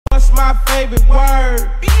my favorite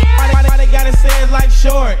word? Why they gotta say it like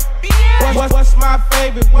short? What's my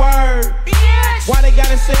favorite word? Why they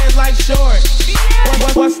gotta say it like short?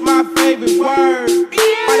 What's my favorite word?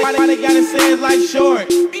 Why they gotta say it like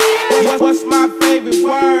short? What's my favorite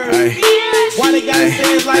word? Why they gotta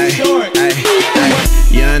say it like short?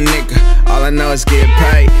 Young nigga, all I know is get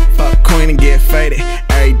paid. Fuck queen and get faded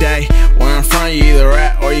every day. Where I'm from, you either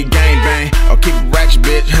rap or you gangbang, or keep a ratchet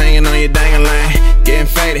bitch hanging on your dang lane. Getting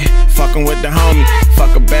faded, fucking with the homie.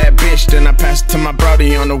 Fuck a bad bitch, then I pass it to my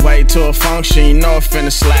brody on the way to a function. You know it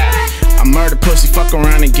finna slap. I murder pussy, fuck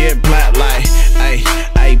around and get black like,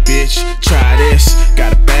 ay, bitch, try this.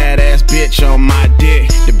 Got a badass bitch on my dick.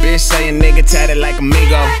 The bitch say a nigga tatted like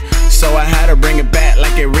amigo, so I had to bring it back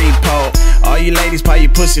like a repo. All you ladies pop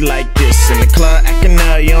your pussy like this. In the club acting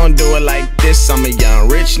up, you don't do it like this. I'm a young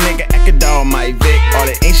rich nigga, act a dog, my Vic. All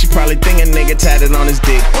the ink, she probably think a nigga tatted on his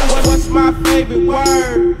dick. What's my favorite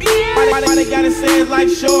word? Why they gotta say it like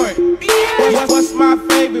short? What's my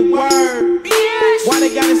favorite word? Why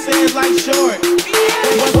they gotta say it like short?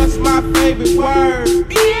 What's my favorite word?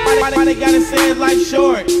 Why they gotta say it like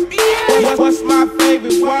short? What's my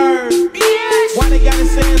favorite word? Why they gotta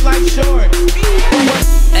say it like short?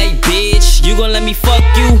 Hey bitch, you gon' let me fuck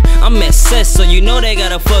you? I'm SS, so you know they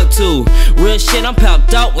gotta fuck too. Real shit, I'm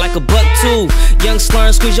popped out like a buck too. Young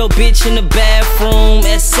slurn, squeeze your bitch in the bathroom.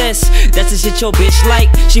 SS, that's the shit your bitch like.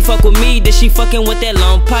 She fuck with me, then she fucking with that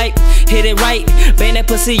long pipe. Hit it right, bang that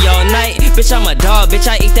pussy all night. Bitch, I'm a dog, bitch,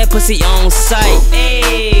 I eat that pussy on sight.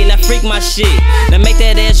 Ayy, now freak my shit. Now make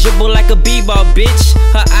that ass dribble like a b-ball, bitch.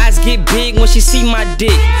 Her eyes get big when she see my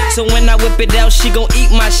dick, so when I whip it out, she gon'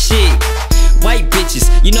 eat my shit. White bitches,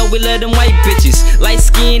 you know we love them white bitches. Light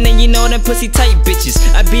skin and you know them pussy tight bitches.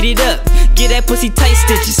 I beat it up, get that pussy tight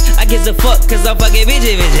stitches. I gives a fuck cause I'm fucking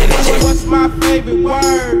bitches. What's my favorite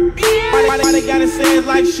word? Why they gotta say it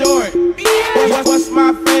like short? What's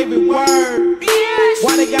my favorite word?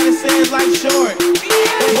 Why they gotta say it like short?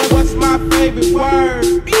 What's my favorite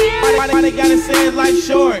word? Why they gotta say it like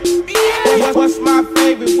short? What's my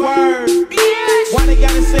favorite word? Why they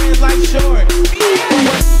gotta say it like short?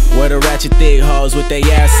 Where the ratchet thick hoes with they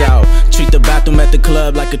ass out. Treat the bathroom at the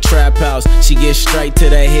club like a trap house. She get straight to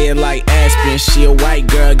the head like aspirin. She a white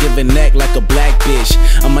girl, give a neck like a black bitch.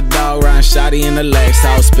 I'm a dog riding shotty in the Lex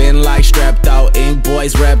house. Spin like strapped out, ink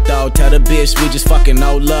boys repped out. Tell the bitch we just fucking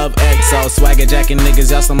no love XO. Swagger jacking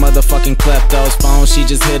niggas out some motherfucking kleptos. Phone she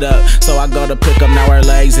just hit up, so I go to pick up. Now her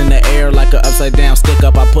legs in the air like a upside down stick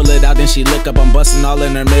up. I pull it out then she lick up. I'm busting all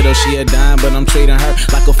in her middle. She a dime but I'm treating her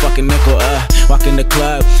like a fucking nickel. Walk in the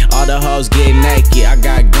club, all the hoes get naked. I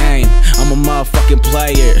got game, I'm a motherfucking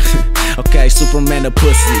player. Okay, Superman the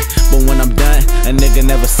pussy, but when I'm done, a nigga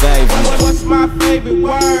never save me. What's my favorite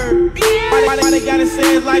word? Why they gotta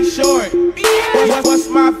say it like short? What's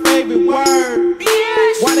my favorite word?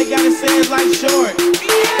 Why they gotta say it like short?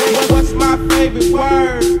 What's my favorite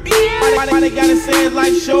word? Why they gotta say it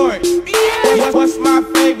like short? What's my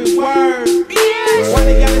favorite word? Why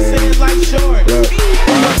they gotta say it like short?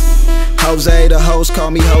 Hozay, the host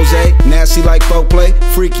call me Hozay. Nasty like foreplay,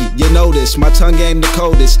 freaky, you know this. My tongue game the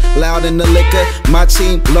coldest, loud in the liquor. My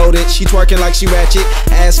team loaded, she twerking like she ratchet.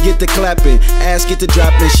 Ass get to clapping, ass get to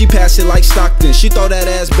dropping. She pass it like Stockton, she throw that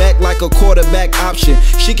ass back like a quarterback option.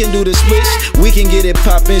 She can do the switch, we can get it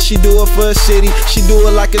poppin'. She do it for a city, she do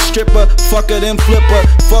it like a stripper. Fuck her then flip her,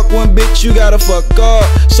 fuck one bitch, you gotta fuck all.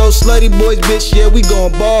 So slutty boys, bitch, yeah we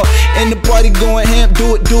gon' ball. And the party going ham,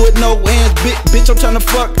 do it, no hands. Bitch, I'm tryna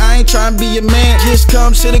fuck, I ain't tryna be your man. Just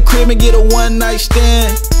come to the crib and get a one night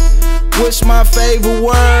stand. What's my favorite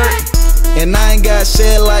word? And I ain't gotta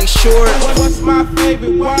say it like short. What's my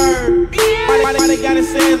favorite word? Why they gotta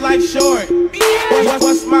say it like short?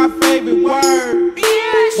 What's my favorite word?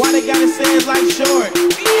 Why they gotta say it like short?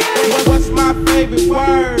 What's my favorite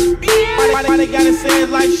word? Why they gotta say it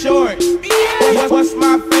like short? What's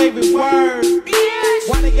my favorite word?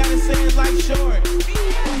 Why they gotta say it like short?